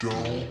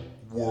Don't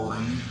worry.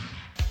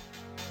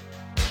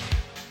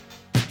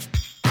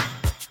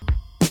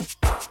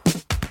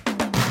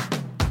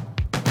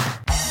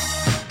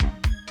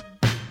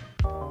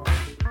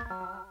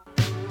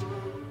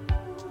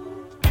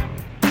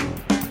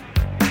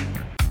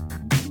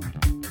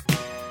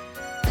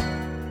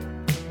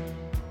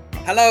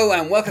 Hello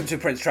and welcome to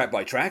Prince Track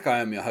by Track. I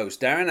am your host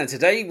Darren, and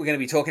today we're going to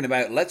be talking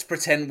about Let's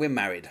Pretend We're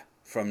Married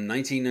from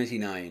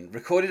 1999.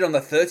 Recorded on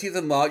the 30th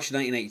of March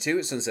 1982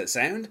 at Sunset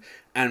Sound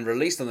and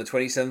released on the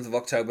 27th of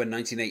October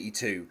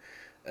 1982.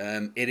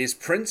 It is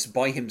Prince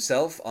by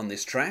himself on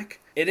this track.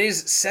 It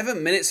is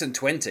 7 minutes and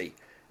 20.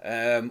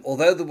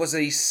 Although there was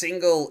a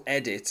single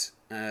edit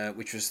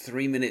which was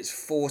 3 minutes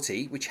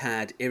 40, which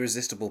had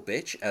Irresistible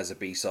Bitch as a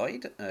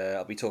B-side.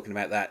 I'll be talking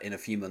about that in a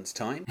few months'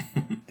 time.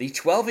 The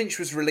 12-inch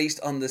was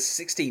released on the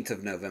 16th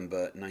of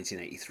November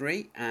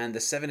 1983, and the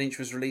 7-inch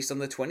was released on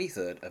the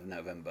 23rd of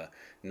November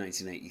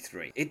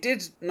 1983. It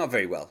did not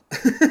very well.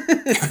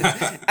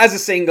 As a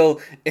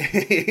single,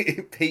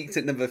 it peaked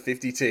at number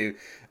 52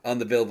 on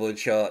the Billboard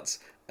charts.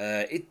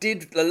 It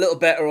did a little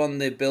better on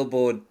the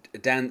Billboard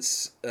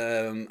Dance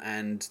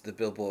and the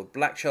Billboard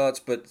Black charts,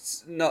 but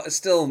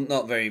still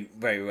not very,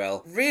 very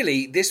well.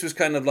 Really, this was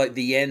kind of like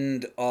the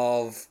end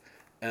of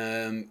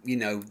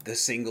the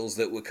singles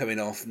that were coming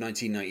off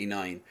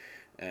 1999.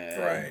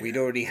 Right. We'd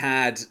already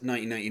had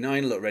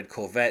 1999, Little Red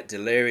Corvette,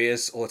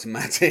 Delirious,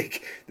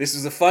 Automatic. This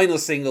was the final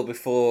single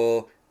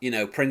before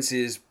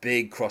Prince's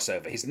big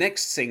crossover. His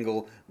next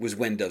single was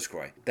When Doves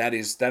Cry. That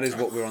is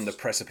what we're on the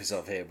precipice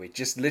of here. We're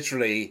just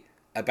literally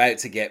about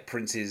to get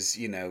Prince's,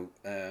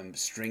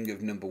 string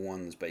of number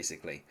ones,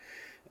 basically.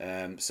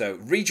 So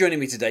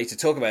rejoining me today to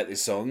talk about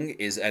this song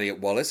is Elliot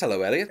Wallace.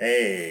 Hello, Elliot.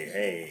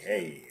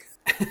 Hey.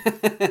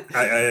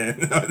 I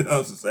don't know what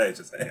else to say.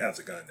 Just, hey, how's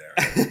it going there?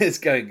 It's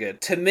going good.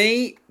 To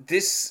me,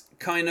 this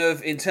kind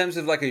of, in terms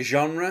of like a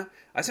genre,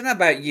 I don't know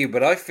about you,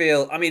 but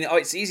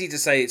it's easy to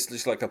say it's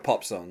just like a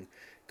pop song,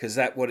 because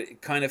that's what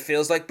it kind of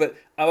feels like. But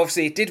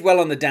obviously it did well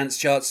on the dance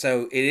chart,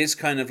 so it is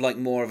kind of like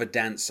more of a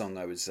dance song,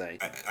 I would say.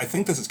 I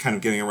think this is kind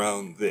of getting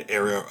around the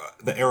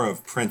era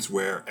of Prince,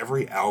 where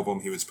every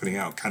album he was putting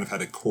out kind of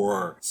had a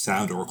core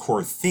sound or a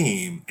core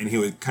theme, and he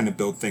would kind of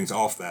build things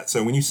off that.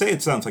 So when you say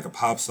it sounds like a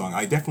pop song,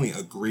 I definitely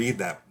agree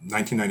that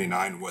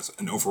 1999 was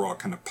an overall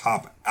kind of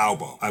pop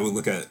album. I would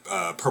look at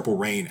Purple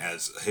Rain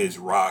as his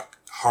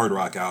hard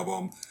rock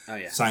album. Oh,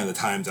 yeah. Sign of the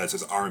Times as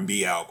his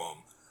R&B album.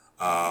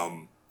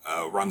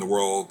 Around the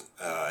World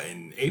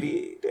in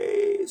 80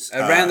 days.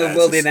 Around the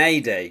World in A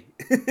Day.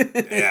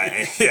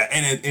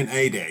 in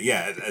A Day.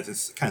 Yeah,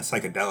 it's kind of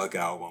psychedelic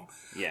album.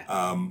 Yeah.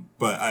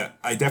 But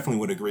I definitely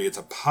would agree it's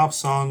a pop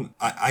song.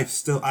 I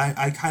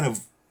kind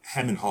of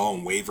hem and haw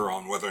and waver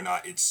on whether or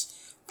not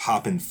it's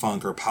pop and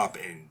funk or pop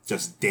and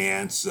just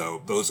dance.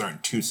 So those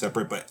aren't too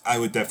separate, but I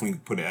would definitely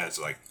put it as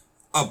like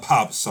a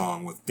pop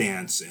song with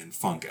dance and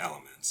funk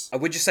elements.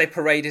 Would you say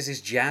Parade is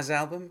his jazz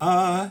album?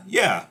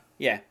 Yeah.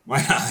 Yeah.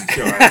 Why not?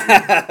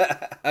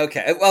 Sure.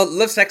 Okay. Well,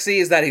 Love Sexy,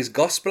 is that his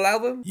gospel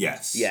album?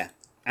 Yes. Yeah.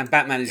 And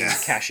Batman is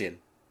his cash-in.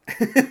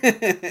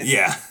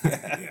 Yeah.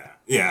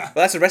 Well,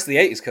 that's the rest of the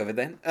 80s covered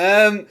then.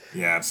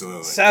 Yeah,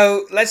 absolutely.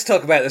 So let's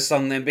talk about the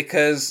song then,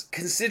 because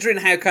considering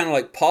how kind of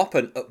like pop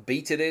and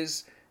upbeat it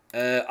is,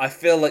 I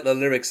feel like the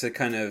lyrics are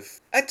kind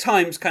of, at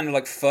times, kind of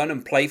like fun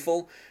and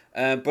playful.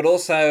 But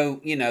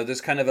also,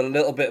 there's kind of a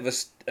little bit of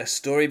a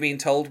story being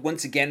told.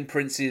 Once again,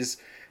 Prince is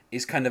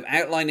kind of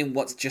outlining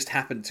what's just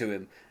happened to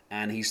him,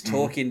 and he's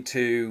talking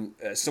to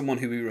someone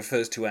who he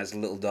refers to as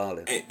Little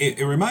Darling. It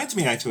reminds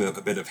me actually of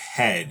a bit of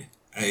Head.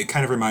 It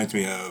kind of reminds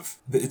me of,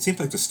 it seems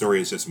like the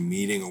story is just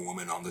meeting a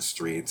woman on the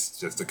streets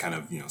just to kind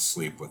of,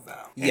 sleep with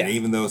them. Yeah. And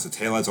even though it's a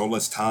tale as old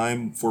as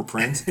time for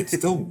Prince, it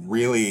still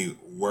really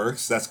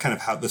works. That's kind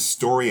of how the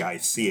story I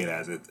see it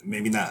as. It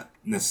maybe not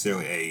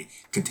necessarily a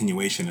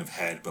continuation of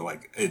Head, but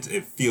like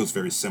it feels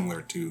very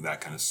similar to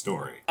that kind of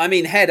story. I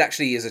mean, Head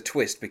actually is a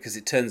twist, because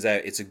it turns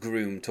out it's a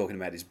groom talking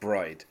about his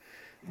bride.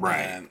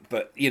 Right.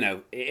 But,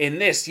 in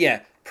this,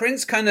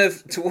 Prince kind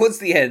of, towards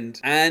the end,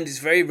 and it's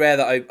very rare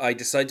that I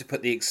decide to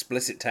put the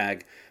explicit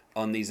tag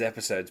on these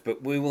episodes,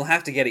 but we will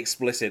have to get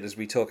explicit as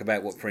we talk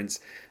about what Prince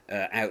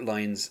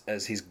outlines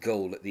as his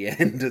goal at the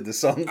end of the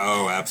song.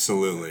 Oh,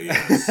 absolutely,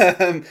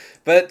 yes.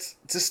 But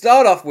to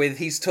start off with,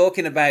 he's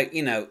talking about,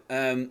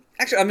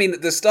 actually, I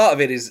mean, the start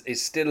of it is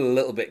still a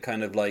little bit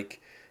kind of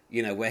like,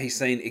 where he's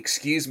saying,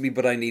 "Excuse me,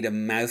 but I need a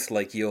mouth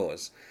like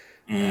yours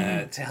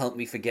to help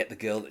me forget the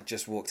girl that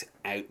just walked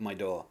out my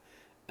door."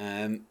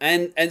 And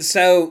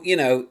so,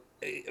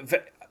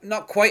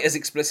 not quite as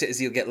explicit as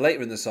he'll get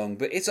later in the song,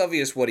 but it's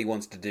obvious what he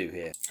wants to do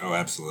here. Oh,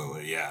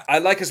 absolutely, yeah. I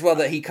like as well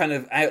that he kind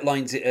of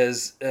outlines it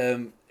as,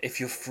 if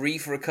you're free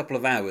for a couple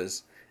of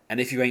hours and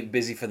if you ain't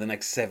busy for the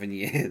next 7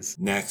 years.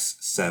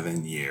 Next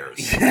 7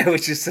 years. Yeah,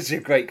 which is such a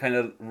great kind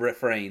of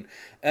refrain.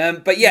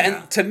 But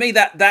yeah, and to me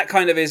that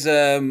kind of is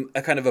a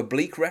kind of a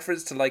bleak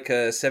reference to like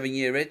a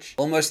 7-year itch.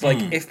 Almost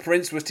like if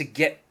Prince was to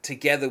get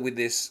together with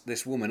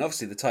this woman,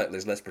 obviously the title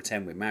is Let's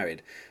Pretend We're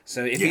Married.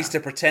 So if he's to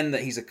pretend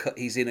that he's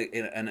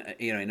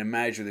in a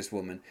marriage with this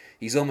woman,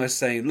 he's almost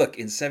saying, look,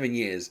 in 7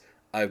 years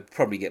I'd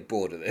probably get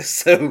bored of this.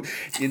 So,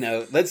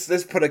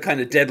 let's put a kind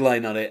of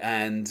deadline on it,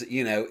 and,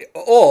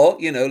 or,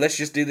 let's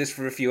just do this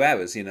for a few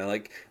hours,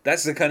 like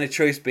that's the kind of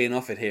choice being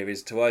offered here,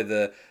 is to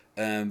either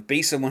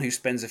be someone who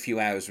spends a few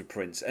hours with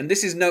Prince. And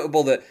this is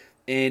notable that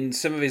in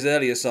some of his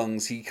earlier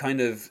songs, he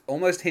kind of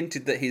almost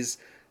hinted that his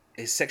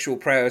sexual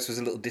prowess was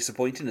a little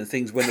disappointing and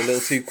things went a little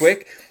too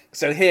quick.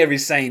 So here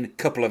he's saying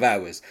couple of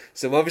hours.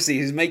 So obviously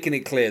he's making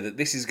it clear that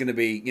this is going to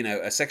be,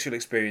 a sexual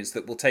experience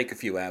that will take a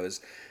few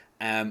hours.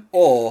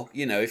 Or,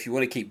 if you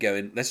want to keep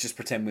going, let's just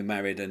pretend we're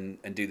married and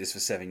do this for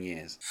 7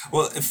 years.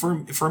 Well,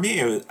 for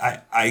me,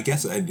 I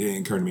guess it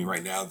didn't occur to me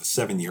right now, the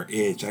 7-year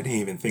itch. I didn't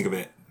even think of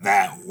it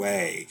that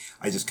way.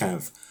 I just kind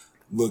of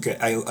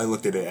I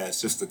looked at it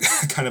as just a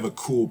kind of a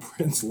cool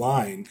Prince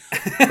line,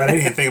 but I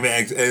didn't think of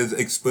it as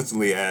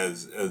explicitly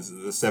as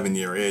the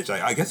 7-year itch.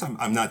 I guess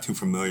I'm not too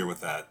familiar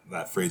with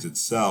that phrase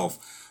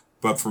itself.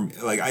 But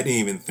I didn't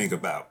even think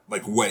about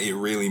what it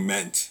really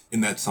meant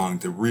in that song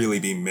to really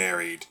be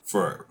married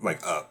for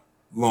a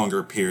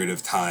longer period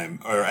of time,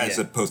 or as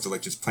opposed to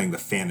just playing the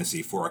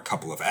fantasy for a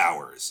couple of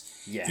hours.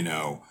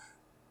 Yeah.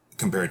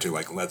 Compared to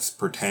let's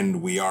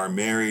pretend we are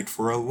married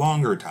for a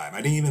longer time.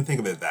 I didn't even think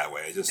of it that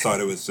way. I just thought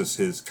it was just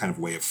his kind of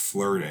way of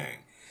flirting.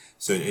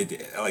 So it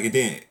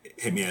didn't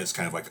hit me as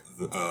kind of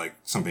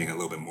something a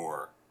little bit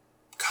more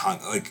I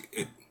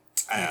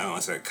don't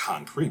want to say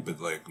concrete, but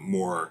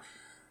more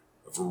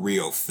of a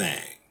real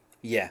thing.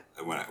 Yeah.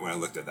 When I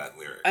looked at that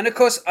lyric. And of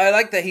course, I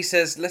like that he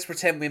says, let's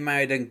pretend we're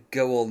married and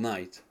go all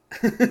night.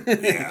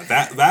 Yeah,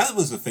 that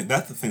was the thing.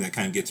 That's the thing that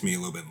kind of gets me a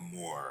little bit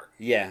more.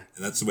 Yeah.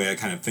 And that's the way I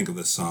kind of think of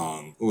the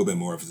song a little bit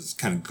more, of this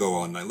kind of go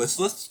all night.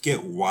 Let's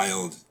get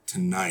wild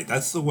tonight.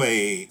 That's the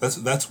way,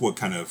 that's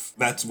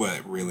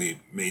what really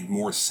made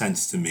more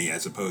sense to me,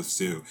 as opposed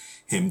to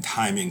him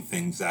timing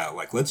things out.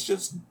 Let's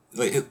just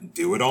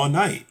do it all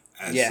night,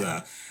 as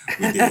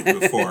we did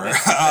before.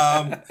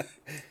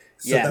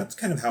 So that's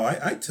kind of how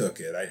I took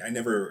it. I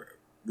never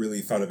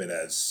really thought of it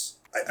as...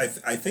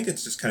 I think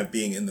it's just kind of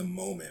being in the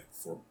moment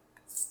for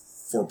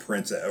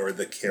Prince, or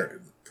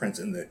Prince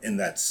in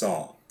that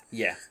song.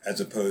 Yeah. As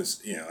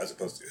opposed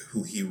to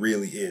who he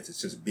really is.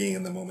 It's just being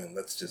in the moment.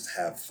 Let's just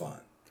have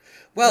fun.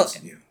 Well,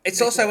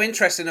 it's also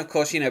interesting, of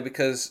course,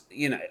 because,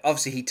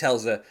 obviously he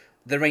tells her,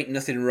 there ain't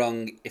nothing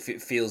wrong if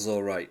it feels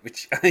all right,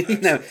 which,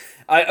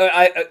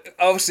 I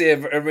obviously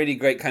a really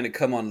great kind of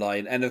come on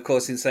line. And of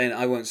course, in saying,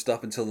 I won't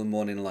stop until the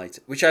morning light,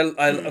 which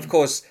of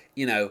course,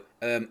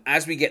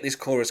 as we get this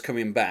chorus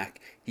coming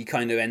back, he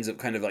kind of ends up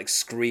kind of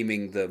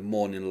screaming the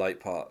morning light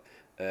part,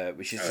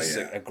 which is just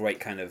a great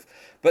kind of,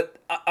 but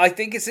I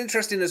think it's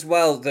interesting as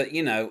well that,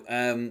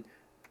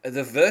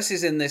 the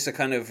verses in this are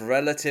kind of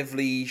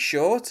relatively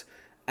short,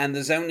 and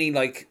there's only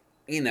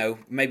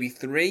maybe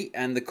 3,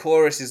 and the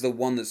chorus is the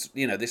one that's,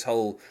 this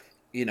whole,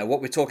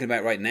 what we're talking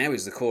about right now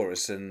is the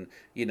chorus, and,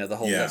 the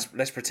whole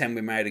let's pretend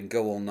we're married and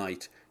go all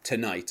night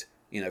tonight.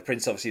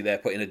 Prince obviously there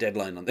putting a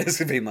deadline on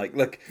this, being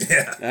look,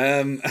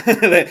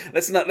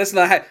 let's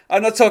not.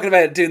 I'm not talking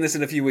about doing this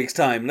in a few weeks'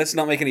 time. Let's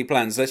not make any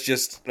plans. Let's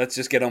just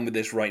get on with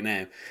this right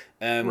now.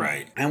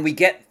 Right. And we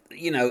get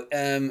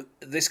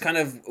this kind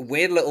of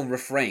weird little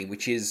refrain,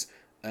 which is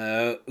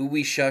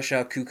ooey sha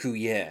sha cuckoo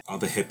yeah. All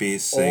the hippies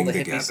sing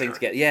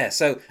together. Yeah.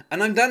 So,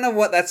 and I don't know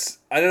what that's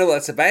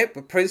about,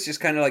 but Prince just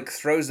kind of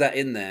throws that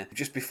in there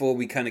just before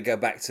we kind of go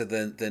back to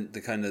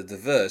the kind of the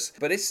verse.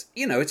 But it's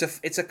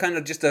it's a kind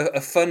of just a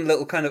fun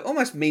little kind of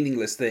almost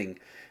meaningless thing,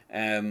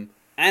 and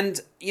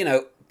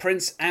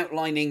Prince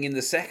outlining in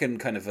the second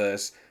kind of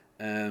verse,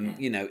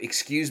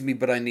 excuse me,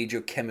 but I need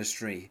your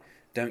chemistry.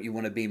 Don't you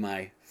want to be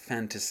my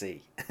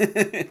fantasy?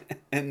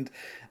 And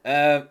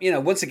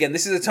once again,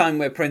 this is a time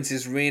where Prince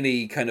is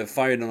really kind of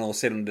firing on all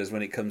cylinders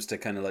when it comes to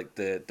kind of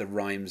the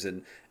rhymes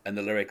and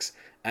the lyrics.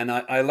 And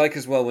I like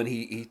as well when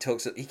he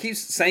talks, he keeps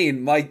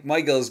saying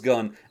my girl's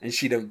gone and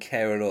she don't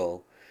care at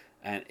all,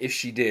 and if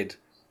she did,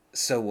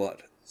 so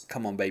what?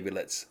 Come on, baby,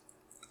 let's.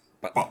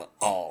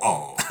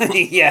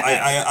 Yeah.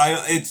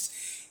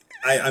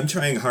 I'm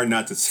trying hard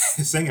not to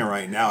sing it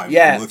right now.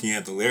 I'm looking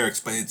at the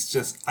lyrics, but it's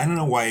just, I don't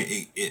know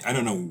why, I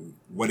don't know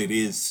what it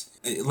is.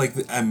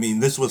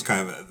 This was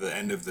kind of the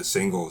end of the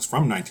singles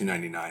from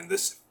 1999.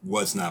 This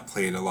was not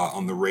played a lot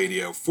on the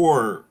radio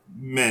for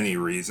many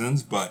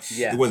reasons, but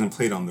it wasn't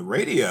played on the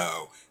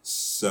radio.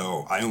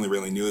 So I only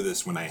really knew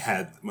this when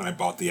I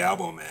bought the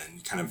album,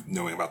 and kind of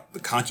knowing about the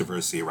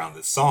controversy around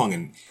this song.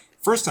 And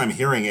first time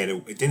hearing it,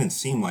 it didn't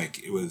seem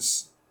like it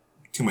was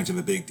too much of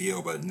a big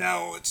deal, but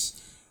now it's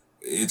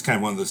kind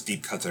of one of those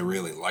deep cuts I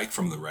really like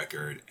from the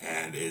record,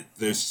 and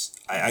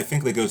I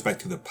think that goes back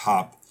to the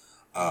pop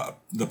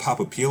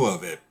appeal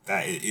of it,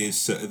 that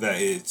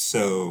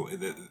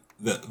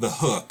the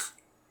hook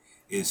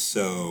is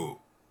so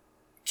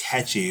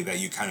catchy that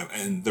you kind of,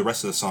 and the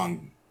rest of the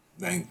song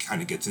then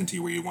kind of gets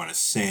into where you want to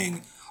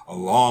sing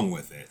along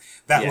with it.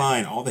 That Yeah.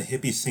 line, all the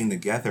hippies sing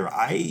together.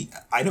 I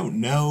don't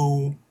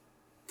know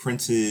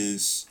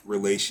Prince's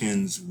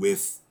relations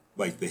with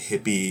like the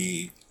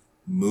hippie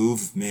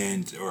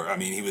movement, or I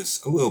mean, he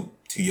was a little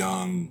too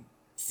young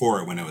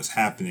for it when it was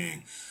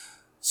happening.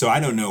 So I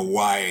don't know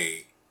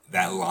why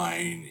that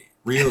line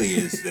really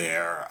is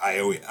there.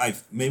 I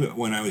maybe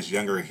when I was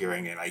younger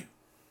hearing it, I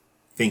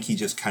think he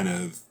just kind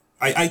of,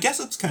 I guess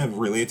it's kind of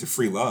related to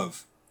free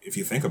love if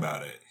you think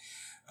about it.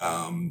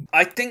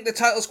 I think the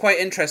title's quite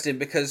interesting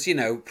because, you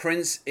know,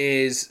 Prince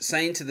is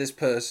saying to this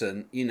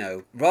person, you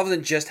know, rather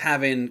than just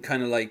having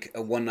kind of like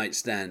a one night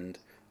stand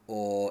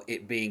or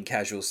it being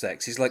casual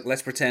sex, he's like,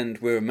 let's pretend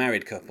we're a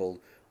married couple,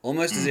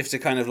 almost as if to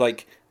kind of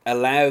like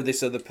allow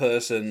this other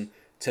person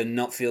to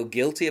not feel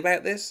guilty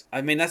about this.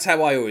 I mean, that's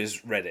how I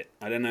always read it.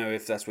 I don't know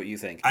if that's what you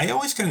think. I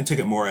always kind of took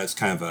it more as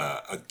kind of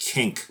a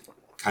kink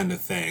kind of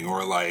thing,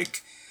 or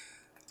like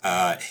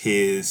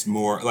his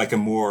more like a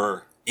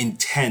more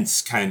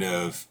intense kind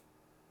of,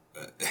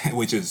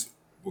 which is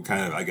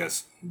kind of, I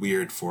guess,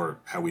 weird for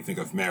how we think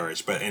of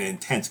marriage, but an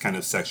intense kind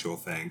of sexual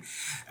thing,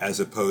 as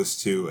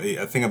opposed to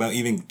a thing about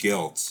even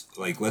guilt.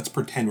 Like, let's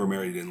pretend we're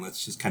married and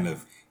let's just kind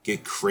of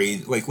get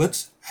crazy. Like,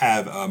 let's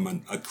have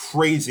a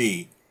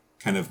crazy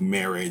kind of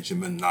marriage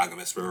and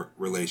monogamous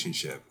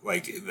relationship.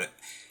 Like,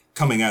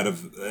 coming out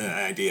of an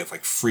idea of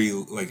like free,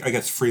 like, I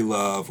guess free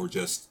love, or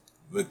just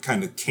the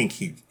kind of kink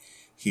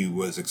he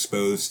was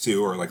exposed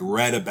to or like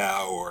read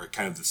about, or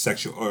kind of the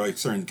sexual, or like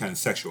certain kind of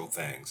sexual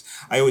things.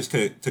 I always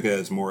took it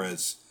as more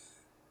as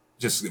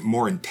just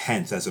more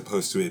intense, as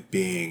opposed to it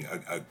being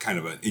a kind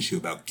of an issue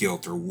about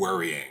guilt or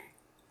worrying.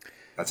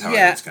 That's how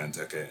I always kind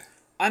of took it.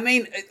 I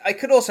mean, I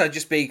could also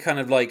just be kind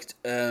of like,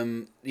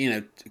 you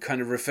know,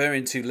 kind of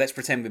referring to let's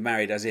pretend we're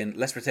married, as in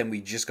let's pretend we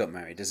just got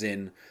married, as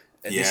in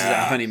this is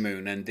our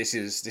honeymoon, and this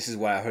is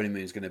where our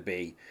honeymoon is going to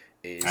be.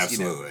 Is,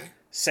 absolutely, you know,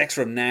 sex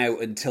from now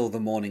until the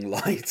morning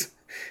light.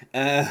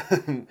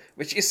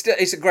 Which is still,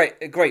 it's a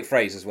great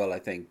phrase as well, I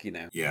think, you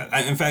know.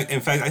 Yeah, in fact,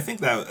 I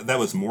think that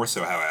was more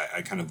so how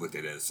I kind of looked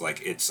at it as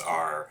like it's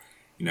our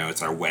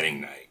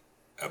wedding night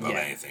above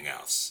anything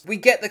else. We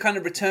get the kind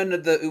of return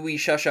of the ooey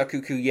shasha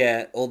cuckoo,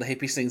 yeah, all the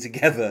hippies sing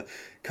together,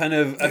 kind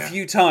of a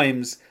few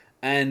times,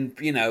 and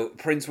you know,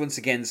 Prince once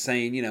again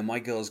saying, you know, my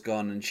girl's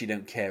gone and she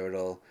don't care at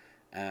all.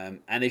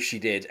 And if she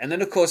did, and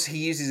then of course he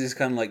uses this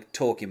kind of like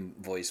talking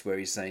voice where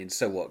he's saying,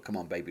 "So what? Come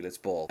on, baby, let's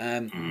ball."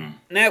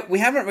 Now we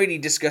haven't really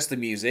discussed the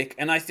music,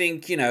 and I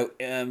think, you know,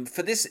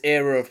 for this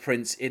era of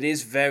Prince, it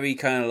is very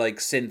kind of like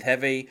synth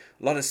heavy,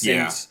 a lot of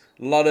synths,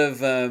 a lot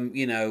of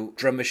you know,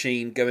 drum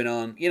machine going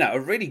on. You know, a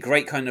really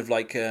great kind of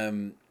like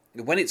when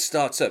it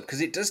starts up,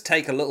 because it does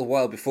take a little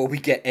while before we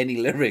get any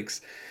lyrics.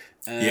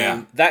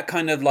 That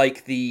kind of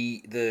like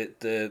the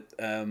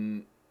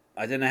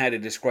I don't know how to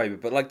describe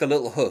it, but like the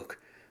little hook.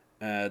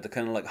 The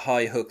kind of like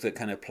high hook that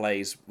kind of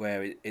plays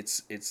where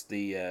it's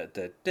the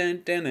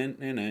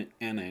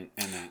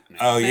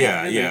oh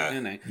yeah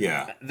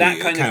that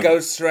kind of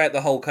goes throughout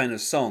the whole kind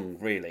of song,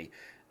 really.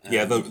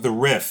 The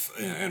riff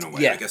in a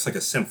way, I guess, like a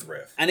synth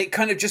riff, and it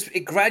kind of just,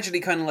 it gradually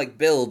kind of like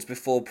builds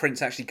before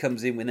Prince actually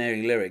comes in with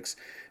any lyrics,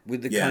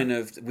 with the kind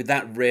of, with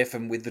that riff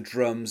and with the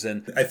drums.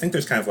 And I think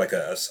there's kind of like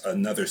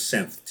another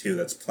synth too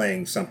that's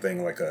playing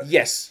something like a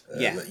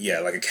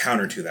like a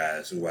counter to that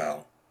as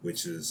well,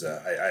 which is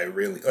I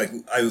really like.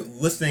 I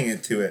listening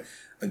to it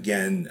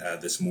again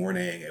this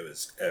morning. It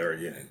was,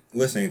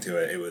 listening to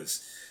it, it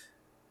was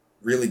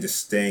really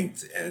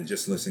distinct, and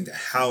just listening to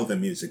how the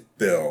music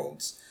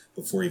builds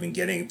before even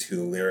getting to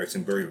the lyrics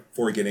and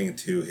before getting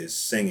into his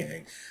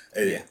singing.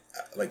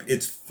 Like,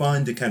 it's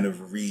fun to kind of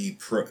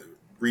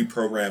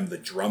reprogram the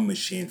drum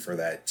machine for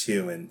that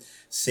too, and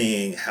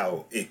seeing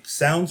how it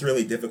sounds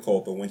really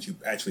difficult, but once you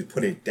actually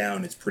put it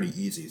down, it's pretty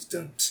easy. It's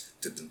dun,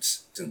 dun, dun,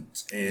 dun,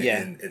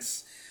 and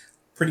it's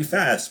pretty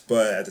fast,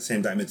 but at the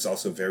same time, it's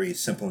also very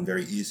simple and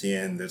very easy.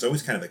 And there's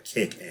always kind of a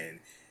kick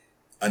in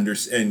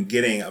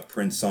getting a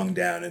Prince song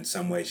down in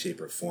some way, shape,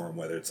 or form,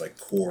 whether it's like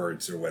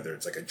chords or whether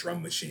it's like a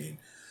drum machine.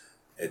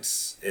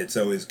 It's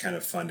always kind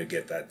of fun to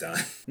get that done.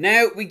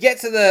 Now we get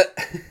to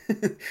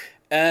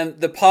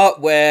the part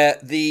where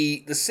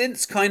the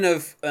synths kind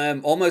of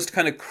almost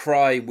kind of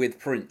cry with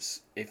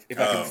Prince, if I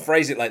can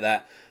phrase it like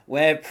that,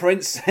 where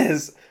Prince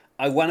says,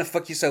 "I want to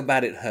fuck you so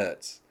bad it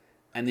hurts,"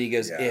 and then he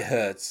goes, "It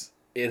hurts,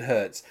 it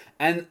hurts,"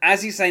 and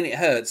as he's saying it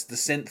hurts, the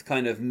synth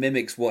kind of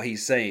mimics what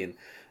he's saying,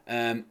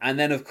 and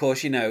then of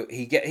course, you know,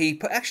 he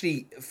put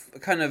actually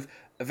kind of.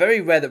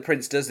 Very rare that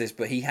Prince does this,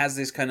 but he has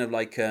this kind of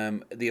like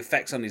the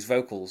effects on his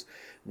vocals,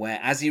 where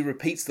as he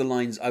repeats the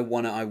lines "I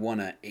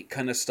wanna," it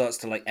kind of starts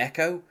to like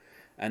echo,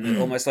 and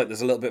almost like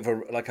there's a little bit of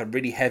a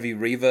really heavy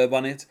reverb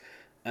on it,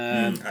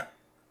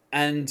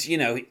 and you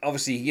know,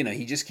 obviously, you know,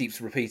 he just keeps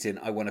repeating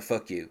 "I wanna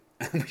fuck you,"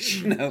 which,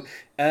 you know,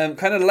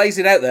 kind of lays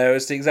it out there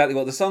as to exactly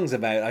what the song's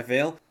about, I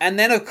feel. And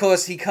then of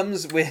course he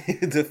comes with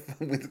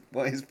with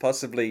what is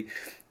possibly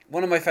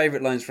one of my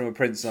favorite lines from a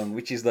Prince song,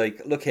 which is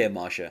like, "Look here,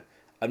 Marsha.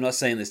 I'm not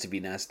saying this to be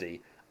nasty.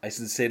 I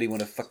sincerely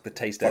want to fuck the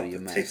taste out of your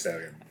mouth. Taste out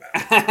of your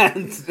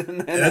mouth.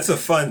 And that's a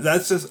fun.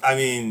 That's just. I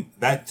mean,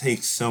 that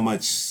takes so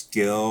much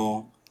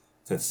skill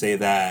to say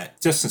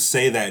that. Just to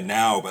say that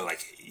now, but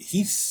like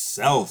he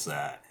sells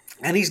that.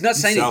 And he's not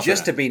saying it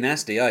just to be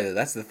nasty either.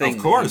 That's the thing.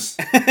 Of course.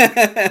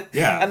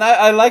 Yeah. And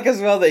I like as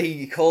well that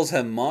he calls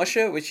her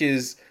Marsha, which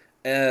is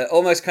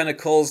almost kind of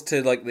calls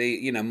to like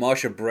the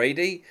Marsha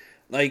Brady,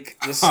 like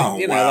wow.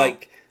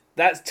 like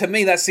that. To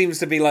me, that seems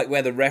to be like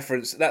where the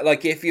reference that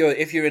like if you're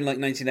in like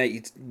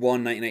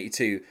 1981,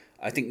 1982.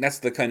 I think that's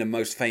the kind of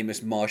most famous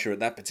Marsha at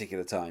that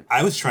particular time.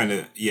 I was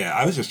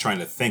just trying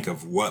to think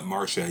of what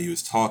Marsha he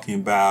was talking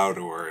about,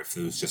 or if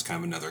it was just kind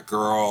of another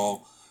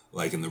girl.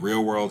 Like in the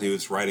real world, he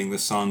was writing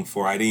this song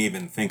for. I didn't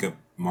even think of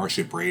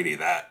Marsha Brady.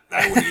 That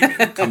wouldn't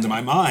even come to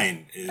my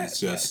mind. It's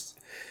just,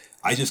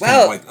 I just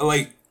kind of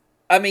like.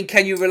 I mean,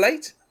 can you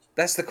relate?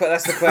 That's the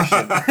question. Part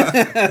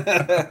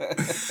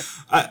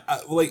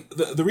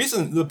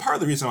of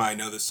the reason why I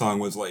know this song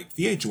was like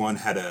VH1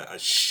 had a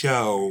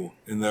show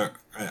in the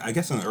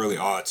early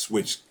aughts,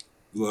 which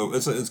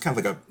it's kind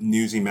of like a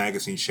newsy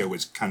magazine show,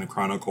 which kind of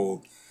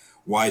chronicled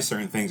why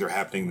certain things are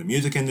happening in the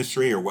music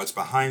industry or what's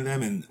behind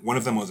them. And one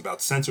of them was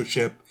about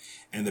censorship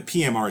and the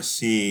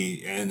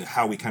PMRC and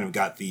how we kind of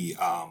got the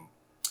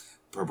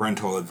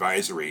parental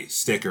advisory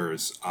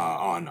stickers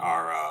on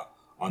our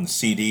on the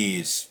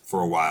CDs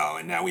for a while.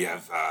 And now we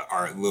have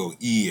our little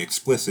E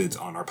explicits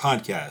on our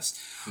podcast.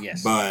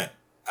 Yes. But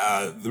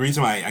the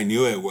reason why I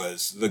knew it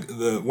was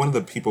the one of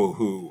the people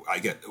who I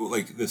get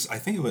like this,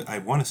 I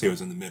want to say it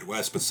was in the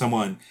Midwest, but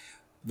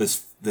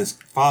this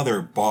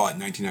father bought in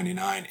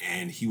 1999,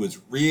 and he was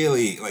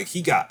really like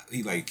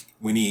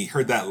when he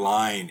heard that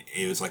line,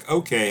 it was like,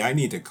 okay, I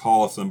need to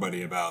call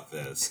somebody about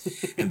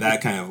this, and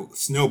that kind of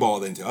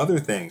snowballed into other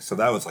things. So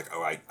that was like,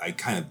 oh, I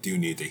kind of do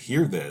need to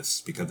hear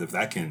this, because if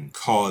that can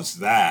cause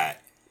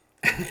that,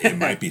 it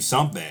might be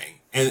something.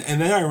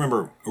 And then I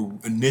remember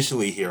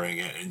initially hearing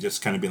it and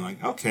just kind of being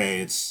like,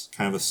 okay, it's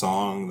kind of a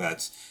song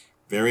that's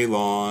very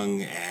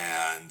long,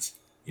 and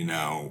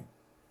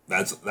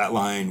that's that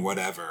line,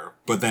 whatever.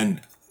 But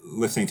then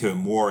listening to it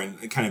more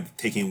and kind of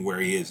taking where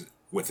he is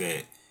with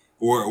it,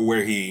 or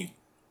where he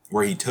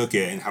took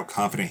it and how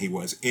confident he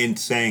was in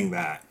saying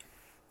that,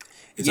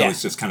 it's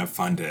always just kind of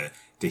fun to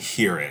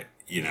hear it,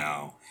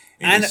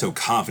 and he's so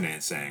confident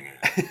in saying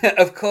it.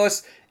 Of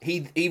course,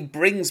 he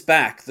brings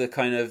back the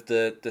kind of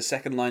the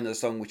second line of the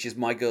song, which is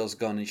 "My girl's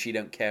gone and she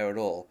don't care at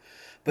all,"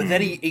 but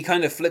then he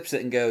kind of flips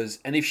it and goes,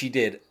 "And if she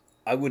did,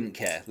 I wouldn't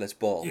care. Let's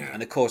ball." Yeah.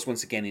 And of course,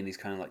 once again, in his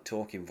kind of like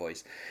talking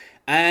voice.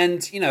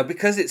 And,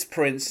 because it's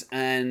Prince,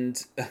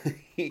 and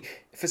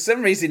for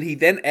some reason, he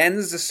then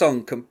ends the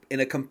song in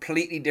a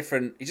completely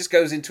different... He just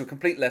goes into a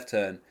complete left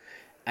turn,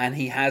 and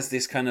he has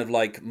this kind of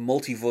like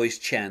multi-voice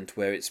chant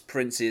where it's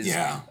Prince's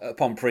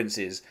upon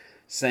Prince's,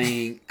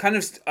 saying, kind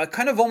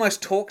of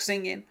almost talk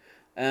singing.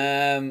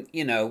 One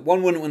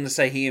wouldn't want to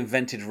say he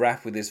invented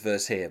rap with this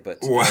verse here, but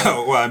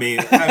well, I mean,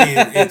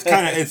 it's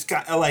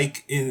kind of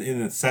like in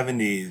the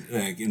 70s,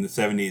 in the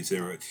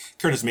 70s,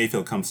 Curtis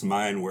Mayfield comes to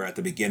mind, where at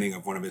the beginning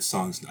of one of his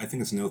songs, I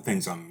think it's "No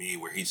Things on Me,"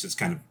 where he's just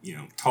kind of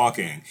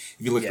talking.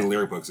 If you look at the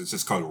lyric books, it's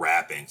just called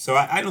rapping. So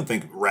I don't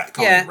think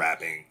calling it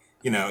rapping.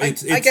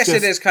 It's I guess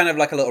just, it is kind of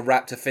like a little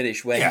rap to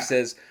finish, where he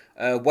says,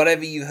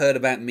 "Whatever you heard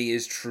about me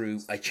is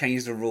true. I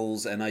changed the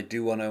rules and I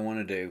do what I want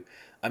to do.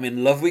 I'm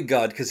in love with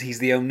God because he's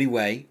the only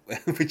way,"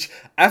 which,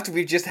 after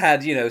we've just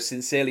had,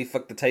 sincerely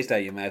fuck the taste out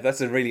of your mouth, that's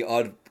a really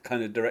odd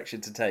kind of direction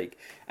to take.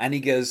 And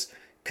he goes,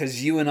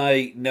 "Because you and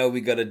I know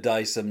we got to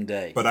die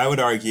someday." But I would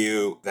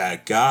argue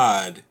that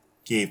God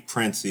gave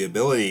Prince the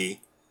ability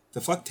to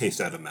fuck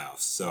taste out of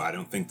mouth. So I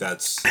don't think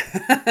that's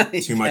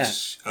too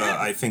much.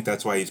 I think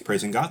that's why he's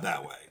praising God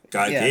that way.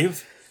 God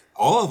gave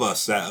all of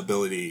us that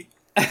ability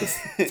to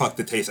fuck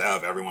the taste out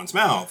of everyone's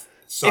mouth.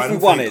 So if I don't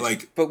we wanted,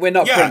 think, but we're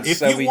not Prince, if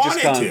so you we wanted just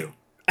can't. To.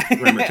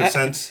 Remember,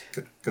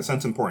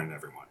 consent's important,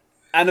 everyone.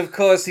 And of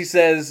course, he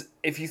says,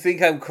 "If you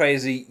think I'm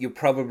crazy, you're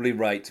probably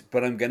right,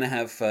 but I'm gonna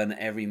have fun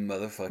every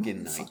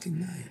motherfucking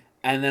night."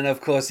 And then, of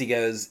course, he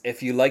goes,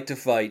 "If you like to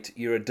fight,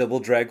 you're a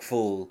double drag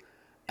fool."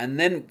 And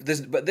then,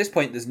 at this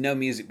point, there's no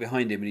music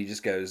behind him, and he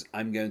just goes,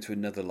 "I'm going to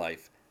another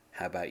life.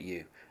 How about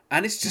you?"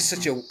 And it's just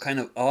such a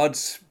kind of odd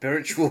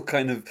spiritual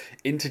kind of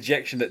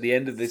interjection at the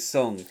end of this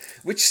song,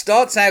 which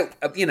starts out,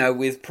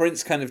 with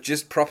Prince kind of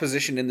just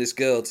propositioning this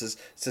girl to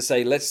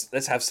say,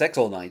 let's have sex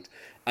all night.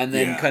 And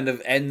then kind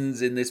of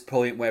ends in this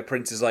point where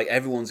Prince is like,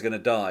 everyone's going to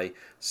die,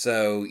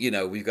 so,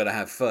 we've got to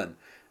have fun.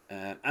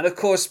 And of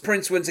course,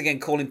 Prince once again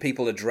calling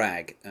people a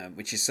drag,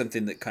 which is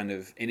something that kind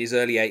of, in his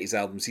early 80s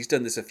albums, he's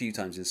done this a few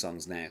times in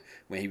songs now,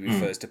 where he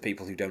refers to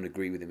people who don't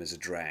agree with him as a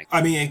drag.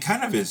 I mean, it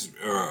kind of is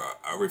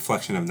a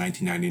reflection of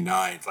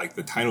 1999, like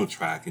the title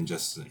track, and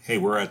just, hey,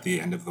 we're at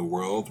the end of the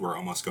world, we're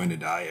almost going to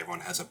die,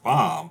 everyone has a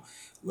bomb,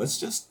 let's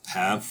just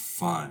have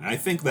fun. I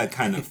think that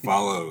kind of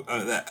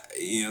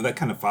that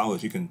kind of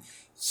follows. You can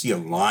see a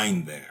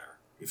line there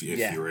if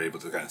you were able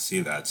to kind of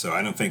see that. So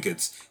I don't think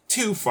it's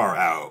too far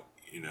out.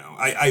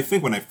 I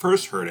think when I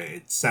first heard it,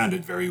 it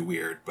sounded very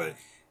weird, but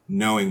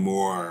knowing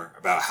more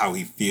about how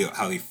he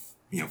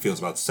feels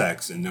about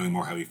sex, and knowing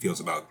more how he feels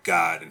about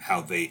God and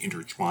how they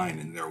intertwine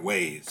in their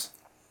ways.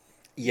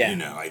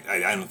 Yeah.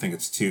 I don't think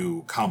it's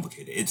too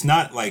complicated. It's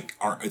not like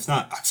it's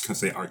not. I was gonna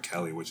say R.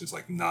 Kelly, which is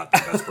like not the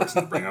best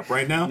person to bring up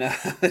right now. No,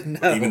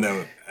 no. Even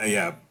though,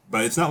 yeah,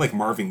 but it's not like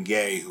Marvin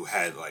Gaye, who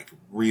had like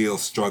real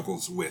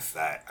struggles with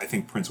that. I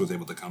think Prince was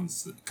able to come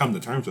to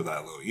terms with that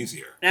a little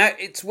easier. Now,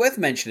 it's worth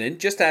mentioning,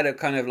 just out of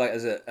kind of like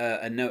as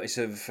a notice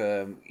of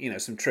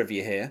some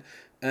trivia here.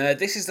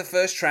 This is the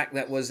first track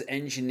that was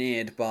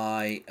engineered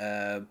by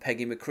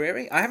Peggy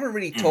McCreary. I haven't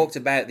really talked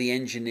about the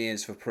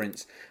engineers for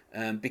Prince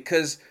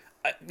because,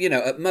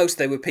 at most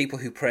they were people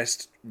who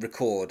pressed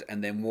record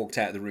and then walked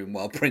out of the room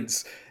while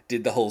Prince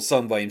did the whole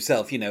song by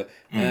himself,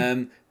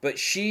 But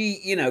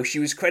she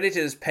was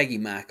credited as Peggy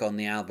Mac on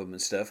the album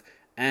and stuff.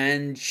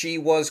 And she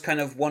was kind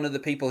of one of the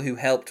people who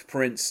helped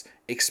Prince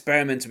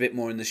experiment a bit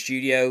more in the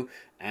studio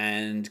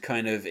and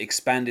kind of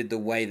expanded the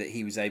way that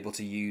he was able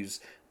to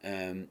use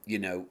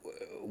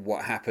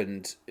what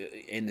happened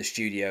in the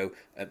studio,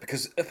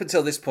 because up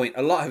until this point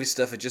a lot of his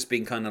stuff had just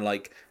been kind of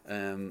like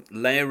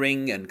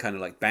layering and kind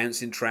of like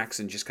bouncing tracks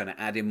and just kind of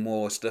adding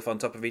more stuff on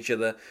top of each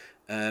other.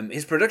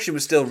 His production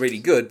was still really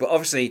good, but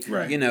obviously,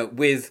 right.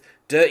 With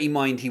Dirty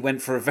Mind he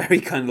went for a very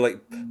kind of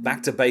like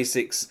back to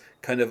basics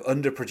kind of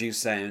underproduced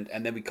sound,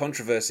 and then with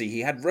Controversy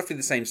he had roughly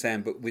the same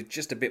sound but with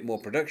just a bit more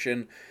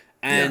production.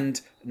 And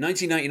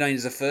 1999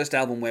 is the first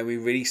album where we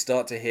really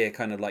start to hear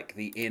kind of like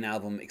the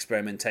in-album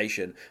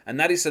experimentation. And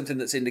that is something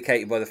that's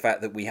indicated by the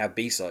fact that we have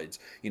B-sides.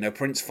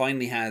 Prince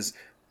finally has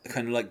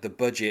kind of like the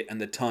budget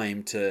and the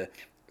time to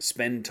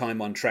spend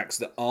time on tracks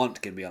that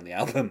aren't going to be on the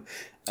album.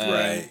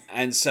 Right.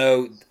 And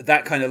so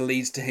that kind of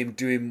leads to him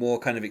doing more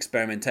kind of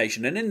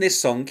experimentation. And in this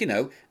song,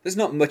 there's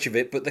not much of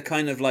it, but the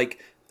kind of like,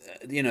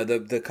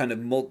 the kind of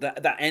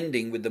that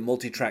ending with the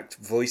multi-tracked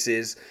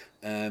voices,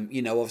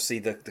 obviously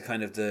the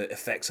kind of the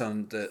effects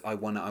on the I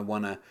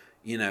wanna,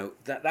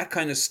 that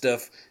kind of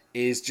stuff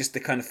is just the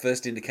kind of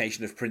first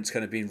indication of Prince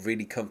kind of being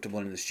really comfortable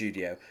in the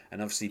studio.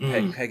 And obviously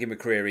Peggy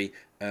McCreary,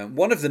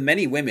 one of the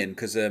many women,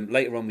 because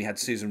later on we had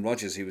Susan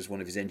Rogers, who was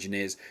one of his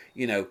engineers,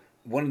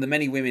 one of the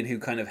many women who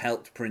kind of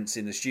helped Prince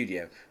in the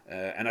studio.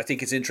 And I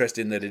think it's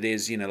interesting that it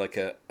is, like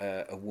a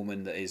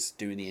woman that is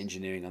doing the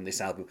engineering on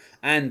this album,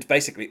 and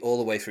basically all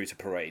the way through to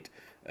Parade.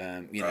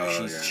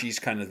 She's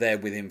kind of there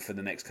with him for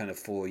the next kind of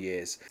 4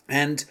 years.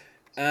 And,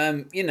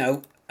 I'm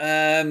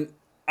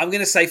going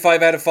to say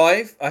 5 out of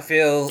 5. I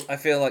feel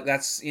like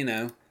that's,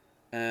 I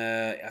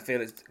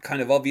feel it's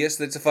kind of obvious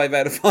that it's a 5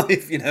 out of 5,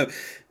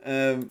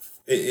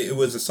 It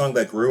was a song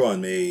that grew on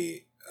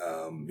me.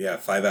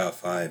 5 out of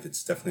 5.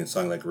 It's definitely a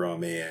song that grew on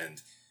me,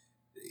 and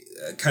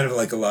kind of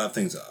like a lot of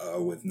things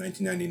with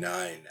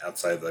 1999,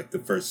 outside of like the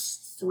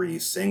first 3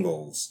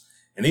 singles,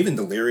 and even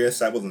Delirious,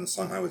 that wasn't a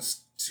song I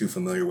was too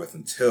familiar with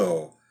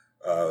until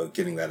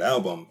getting that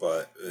album.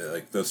 But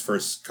like those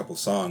first couple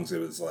songs, it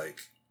was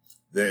like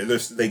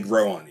they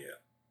grow on you.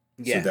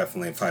 Yeah. So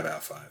definitely 5 out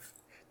of 5.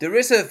 There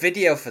is a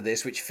video for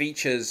this which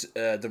features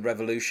the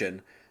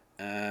Revolution.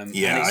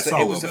 I saw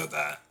a little bit of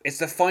that. It's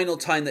the final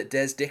time that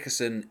Des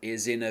Dickerson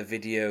is in a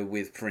video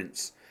with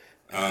Prince.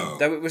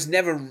 Though it was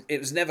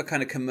never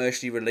kind of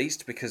commercially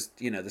released because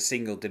the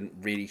single didn't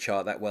really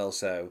chart that well.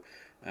 So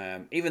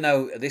even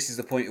though this is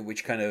the point at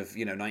which kind of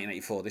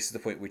 1984, this is the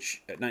point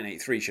which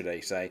 1983 should I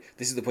say,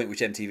 this is the point which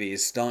MTV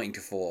is starting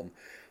to form.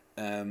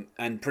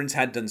 And Prince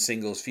had done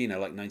singles for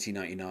like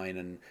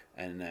 1999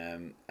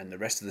 and the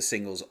rest of the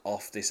singles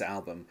off this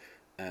album,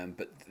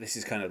 but this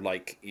is kind of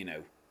like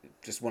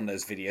just one of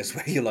those videos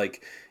where you're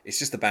like, it's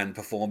just the band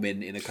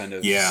performing in a kind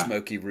of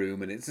smoky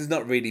room, and there's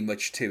not really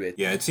much to it.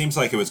 Yeah, it seems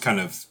like it was kind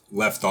of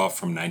left off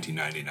from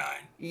 1999.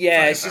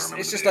 Yeah, it's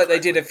just like they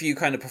did a few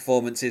kind of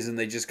performances, and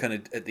they just kind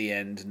of at the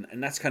end,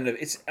 and that's kind of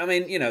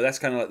that's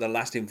kind of like the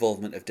last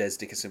involvement of Des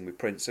Dickerson with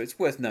Prince. So it's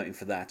worth noting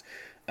for that.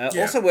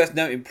 Also worth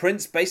noting,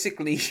 Prince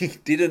basically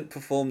didn't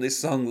perform this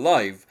song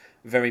live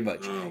very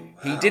much. Wow.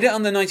 He did it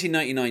on the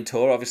 1999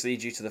 tour, obviously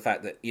due to the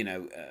fact that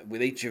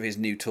with each of his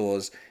new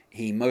tours,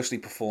 he mostly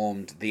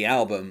performed the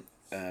album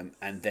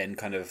and then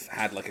kind of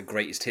had like a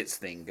greatest hits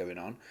thing going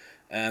on.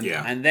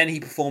 And then he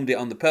performed it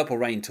on the Purple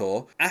Rain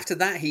tour. After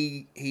that,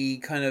 he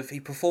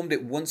performed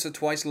it once or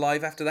twice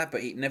live after that,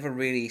 but he never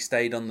really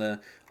stayed on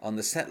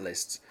the set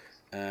lists.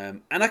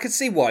 And I could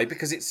see why,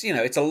 because it's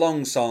it's a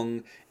long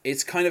song.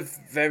 It's kind of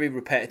very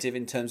repetitive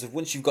in terms of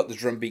once you've got the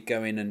drum beat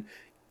going and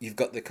you've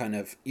got the kind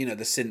of the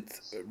synth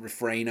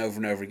refrain over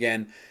and over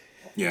again.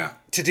 Yeah.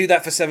 To do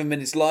that for 7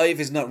 minutes live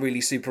is not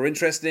really super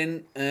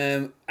interesting.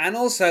 And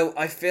also,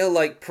 I feel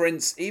like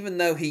Prince, even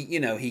though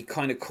he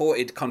kind of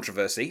courted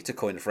controversy, to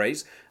coin a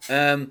phrase,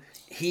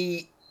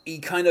 he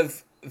kind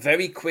of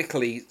very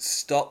quickly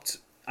stopped.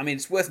 I mean,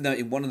 it's worth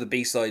noting one of the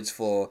B-sides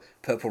for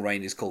Purple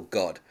Rain is called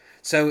God.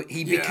 So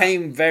he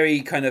became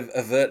very kind of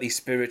overtly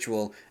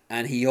spiritual,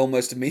 and he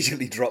almost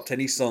immediately dropped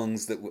any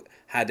songs that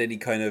had any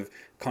kind of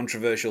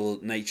controversial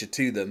nature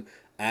to them.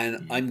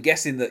 And I'm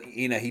guessing that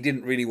he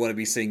didn't really want to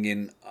be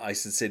singing "I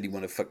Sincerely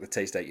Want to Fuck the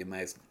Taste Out Your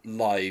Mouth"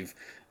 live,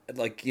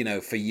 like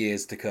for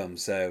years to come.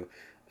 So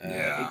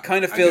it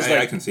kind of feels like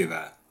I can see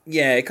that.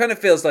 Yeah, it kind of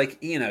feels like,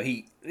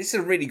 this is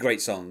a really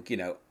great song,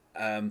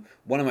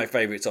 one of my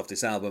favorites off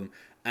this album,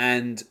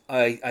 and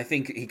I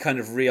think he kind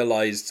of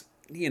realized,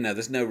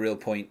 there's no real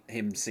point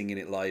him singing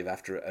it live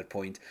after a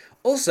point.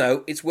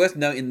 Also, it's worth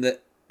noting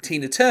that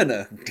Tina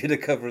Turner did a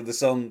cover of the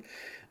song.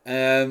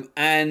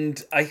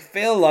 And I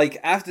feel like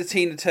after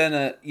Tina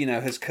Turner,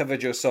 has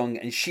covered your song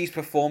and she's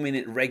performing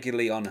it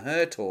regularly on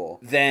her tour,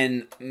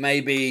 then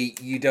maybe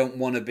you don't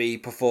want to be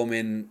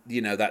performing,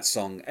 that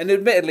song. And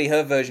admittedly,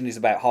 her version is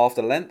about half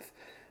the length,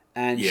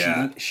 and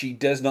Yeah. she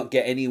does not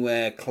get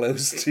anywhere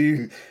close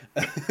to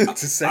to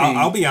saying.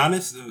 I'll be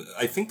honest.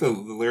 I think the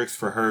lyrics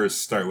for hers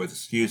start with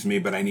 "Excuse me,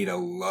 but I need a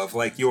love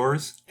like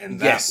yours," and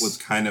that Yes. was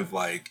kind of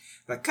like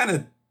that. Kind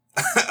of,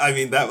 I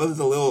mean, that was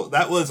a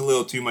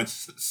little too much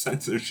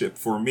censorship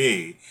for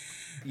me.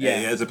 Yeah.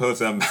 As opposed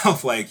to a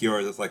mouth like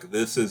yours. It's like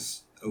this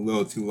is a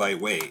little too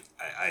lightweight.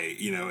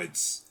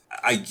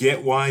 I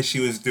get why she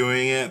was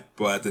doing it,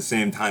 but at the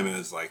same time, it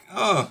was like,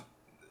 oh,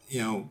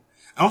 you know.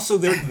 Also,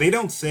 they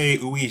don't say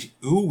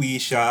ooh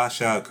sha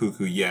sha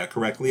cuckoo yeah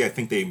correctly. I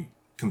think they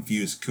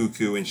confuse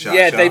cuckoo and sha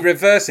Yeah, sha. they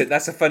reverse it.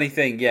 That's a funny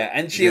thing. Yeah,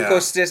 and she, of Yeah.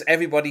 course, says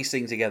everybody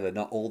sing together,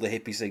 not all the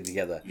hippies sing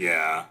together.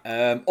 Yeah.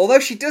 Although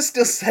she does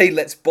still say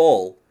 "Let's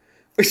ball,"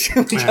 which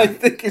I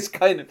think is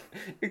kind of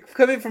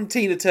coming from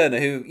Tina Turner,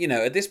 who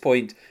at this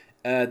point,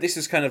 this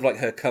is kind of like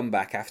her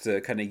comeback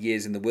after kind of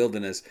years in the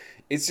wilderness.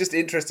 It's just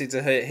interesting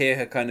to hear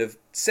her kind of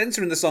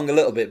censoring the song a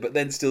little bit, but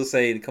then still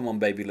saying, "Come on,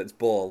 baby, let's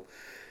ball."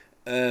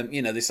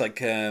 This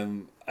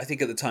I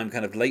think at the time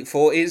kind of late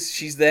 40s.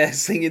 She's there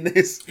singing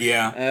this.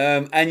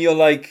 Yeah. And you're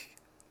like,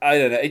 I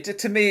don't know.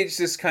 To me, it's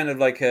just kind of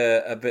like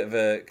a bit of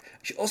a.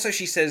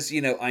 She says,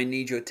 I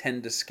need your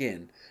tender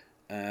skin.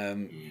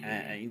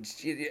 And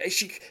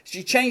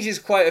she changes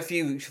quite a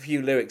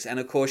few lyrics, and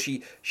of course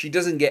she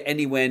doesn't get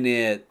anywhere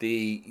near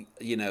the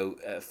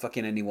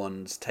fucking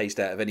anyone's taste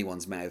out of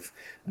anyone's mouth.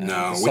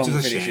 No, The which song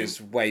is a finishes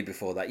shame. way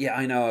before that. Yeah,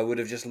 I know. I would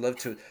have just loved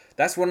to.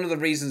 That's one of the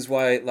reasons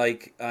why,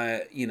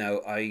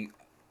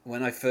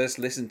 when I first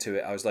listened to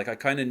it, I was like, I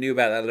kind of knew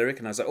about that lyric,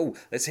 and I was like, oh,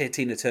 let's hear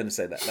Tina Turner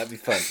say that. That'd be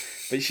fun.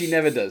 But she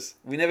never does.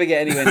 We never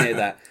get anywhere near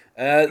that.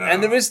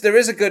 And there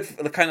is a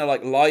good kind of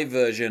like live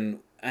version,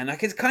 and I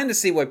can kind of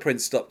see why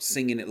Prince stopped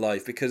singing it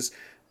live, because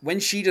when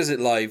she does it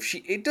live,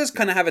 it does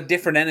kind of have a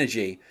different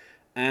energy,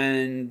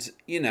 and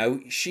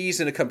she's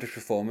an accomplished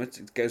performer.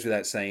 It goes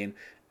without saying,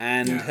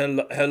 and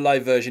her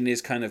live version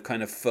is kind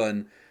of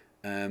fun.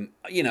 I'm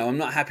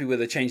not happy with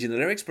her changing the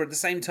lyrics, but at the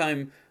same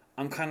time,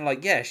 I'm kind of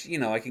like, yeah,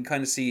 I can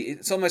kind of see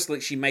it's almost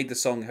like she made the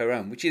song her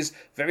own, which is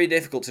very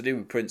difficult to do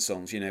with Prince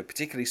songs.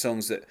 Particularly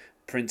songs that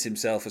Prince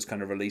himself has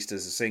kind of released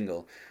as a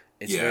single.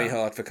 It's very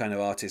hard for kind of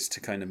artists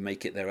to kind of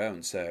make it their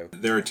own. So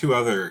There are two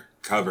other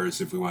covers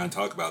if we want to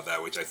talk about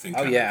that, which I think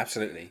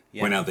absolutely,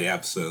 point out the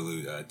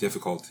absolute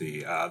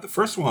difficulty. The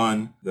first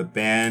one, the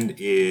band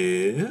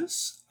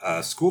is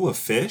School of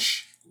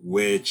Fish,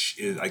 which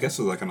is I guess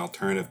was like an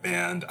alternative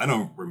band. I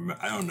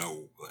don't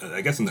know.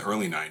 I guess in the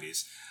early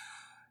 '90s,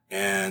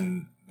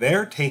 and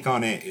their take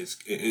on it is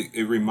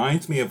it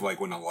reminds me of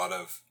like when a lot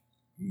of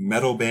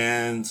metal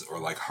bands or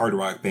like hard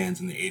rock bands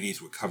in the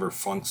 '80s would cover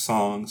funk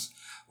songs,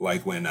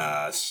 like when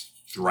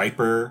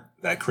Striper,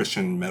 that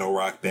Christian metal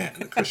rock band,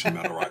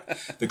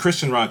 the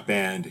Christian rock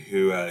band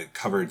who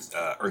covered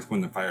Earth,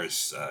 Wind and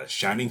Fire's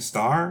 "Shining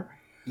Star,"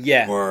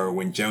 yeah, or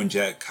when Joan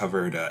Jett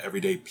covered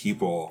 "Everyday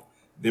People."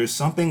 There's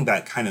something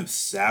that kind of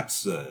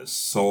saps the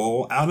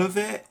soul out of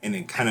it, and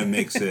it kind of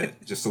makes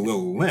it just a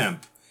little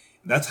limp.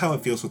 That's how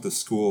it feels with the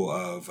School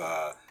of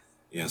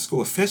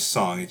Fish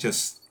song. It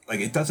just like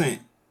it doesn't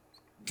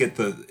get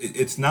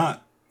it's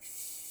not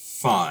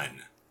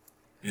fun,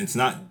 and it's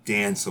not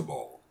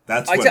danceable.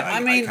 That's what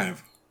I kind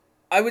of.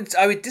 I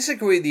would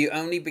disagree with you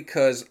only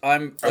because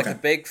I'm like a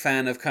big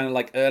fan of kind of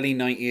like early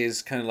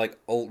 90s kind of like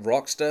alt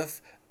rock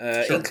stuff,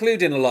 Sure.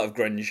 including a lot of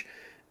grunge.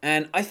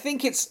 And I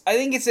think it's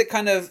a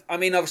kind of, I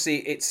mean, obviously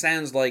it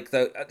sounds like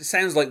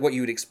what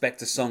you would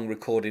expect a song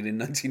recorded in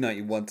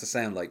 1991 to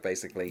sound like,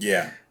 basically.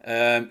 Yeah.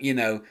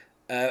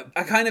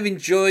 I kind of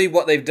enjoy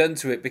what they've done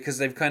to it, because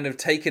they've kind of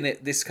taken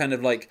it, this kind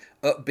of like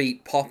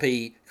upbeat,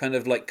 poppy, kind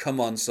of like come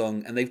on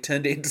song, and they've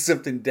turned it into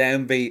something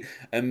downbeat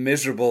and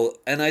miserable.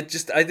 And I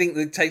think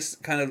it's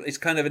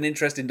kind of an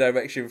interesting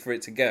direction for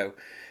it to go.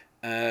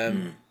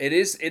 It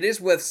is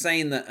worth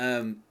saying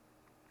that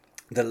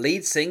the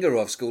lead singer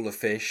of School of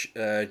Fish,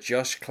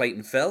 Josh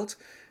Clayton Felt,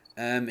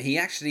 he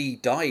actually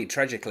died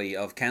tragically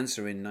of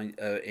cancer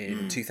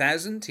in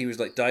 2000. He was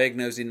like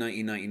diagnosed in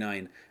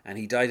 1999, and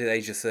he died at the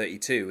age of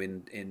 32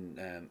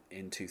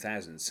 in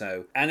 2000.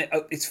 So, and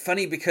it's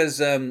funny because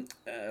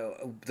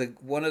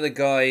one of the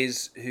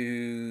guys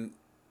who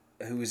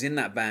was in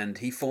that band,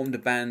 he formed a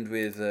band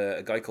with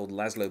a guy called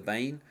Laszlo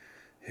Bain,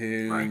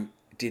 who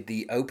did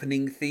the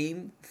opening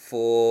theme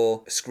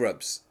for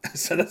Scrubs.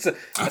 So that's an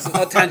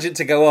odd tangent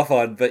to go off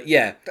on, but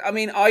yeah. I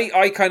mean,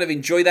 I kind of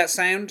enjoy that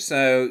sound,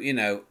 so,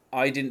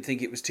 I didn't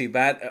think it was too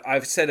bad.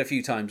 I've said a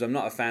few times, I'm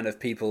not a fan of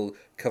people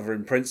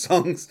covering Prince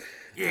songs.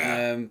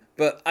 Yeah.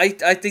 But I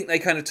think they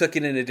kind of took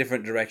it in a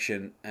different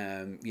direction,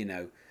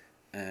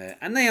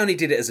 And they only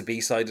did it as a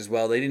B-side as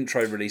well. They didn't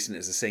try releasing it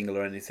as a single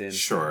or anything.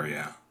 Sure,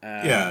 yeah.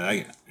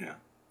 Yeah.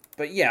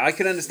 But yeah, I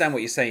can understand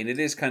what you're saying. It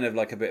is kind of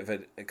like a bit of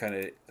a kind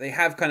of... They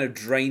have kind of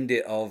drained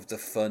it of the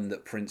fun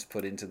that Prince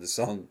put into the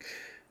song.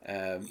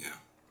 Yeah.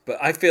 But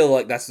I feel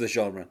like that's the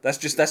genre. That's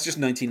just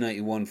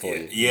 1991 for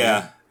you.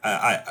 Yeah.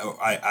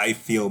 I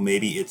feel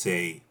maybe it's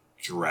a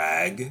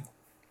drag.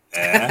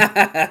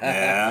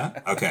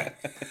 Yeah. Okay.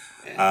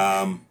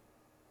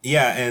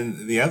 Yeah,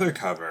 and the other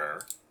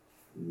cover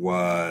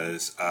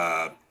was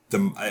I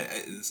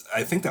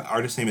think the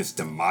artist name is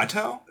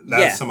D'Amato.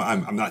 That's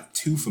someone I'm not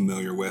too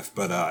familiar with,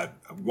 but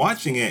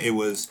watching it, it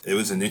was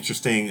an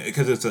interesting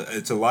because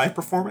it's a live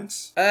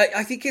performance.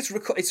 I think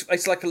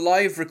it's like a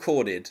live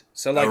recorded.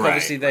 So like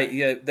obviously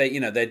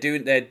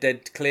they're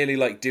clearly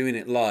like doing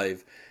it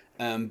live,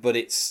 but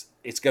it's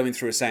going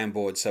through a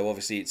soundboard. So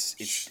obviously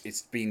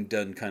it's being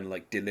done kind of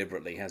like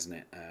deliberately, hasn't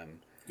it?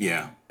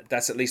 Yeah.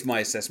 That's at least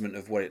my assessment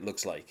of what it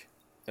looks like.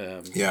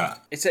 Yeah.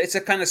 It's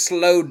a kind of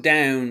slowed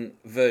down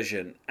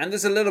version, and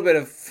there's a little bit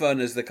of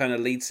fun as the kind of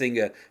lead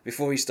singer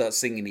before he starts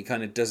singing. He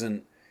kind of goes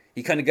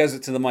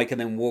up to the mic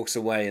and then walks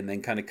away, and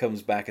then kind of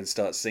comes back and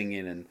starts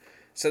singing, and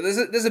so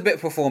there's a bit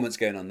of performance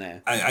going on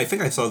there. I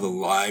think I saw the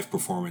live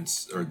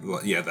performance, or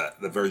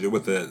the version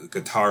with the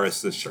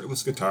guitarist, the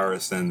shirtless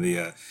guitarist, and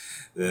the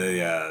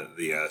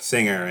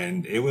singer,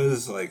 and it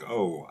was like,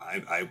 oh,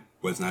 I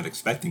was not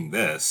expecting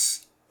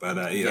this.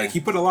 But he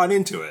put a lot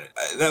into it.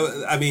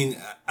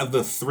 Of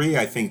the three,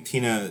 I think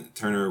Tina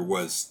Turner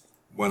was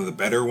one of the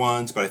better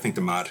ones. But I think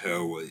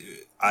D'Amato,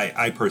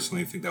 I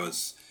personally think that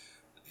was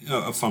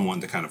a fun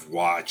one to kind of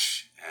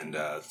watch. And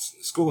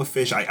School of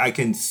Fish, I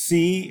can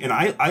see, and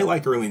I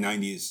like early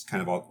 90s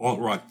kind of alt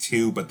rock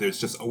too, but there's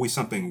just always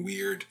something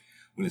weird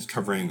when it's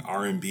covering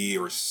R&B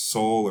or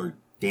soul or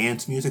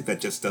dance music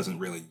that just doesn't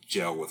really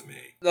gel with me.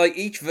 Like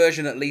each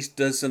version at least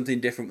does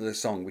something different with the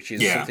song, which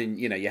is something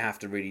you have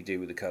to really do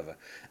with the cover.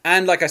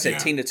 And like I said,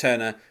 Tina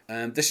Turner,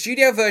 the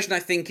studio version I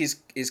think is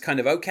kind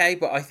of okay,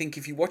 but I think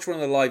if you watch one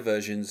of the live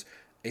versions,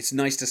 it's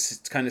nice to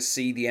kind of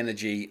see the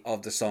energy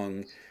of the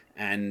song.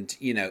 And,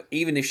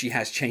 even if she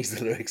has changed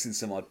the lyrics in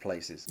some odd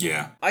places.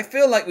 Yeah. I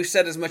feel like we've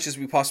said as much as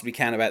we possibly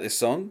can about this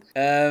song.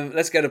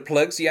 Let's go to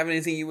plugs. Do you have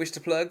anything you wish to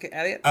plug,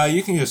 Elliot?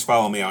 You can just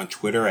follow me on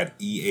Twitter at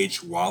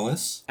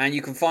EHWallace. And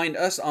you can find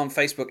us on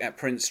Facebook at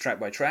Prince Track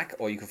by Track,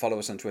 or you can follow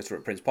us on Twitter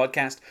at Prince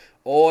Podcast,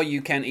 or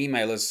you can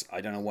email us, I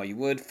don't know why you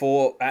would,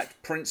 at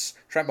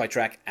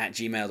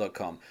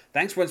princetrackbytrack@gmail.com.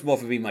 Thanks once more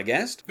for being my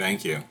guest.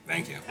 Thank you.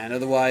 And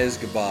otherwise,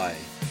 goodbye.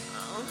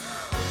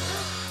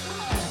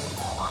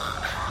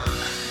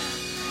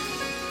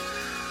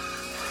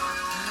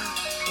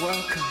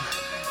 Welcome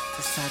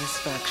to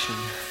satisfaction.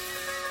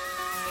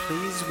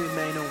 Please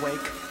remain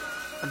awake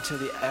until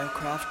the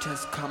aircraft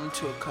has come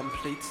to a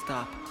complete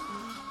stop.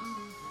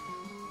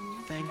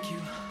 Thank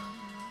you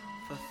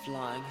for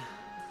flying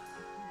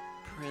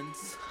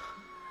Prince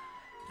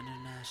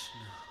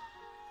International.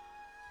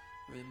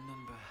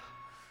 Remember,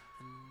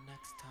 the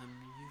next time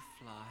you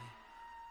fly,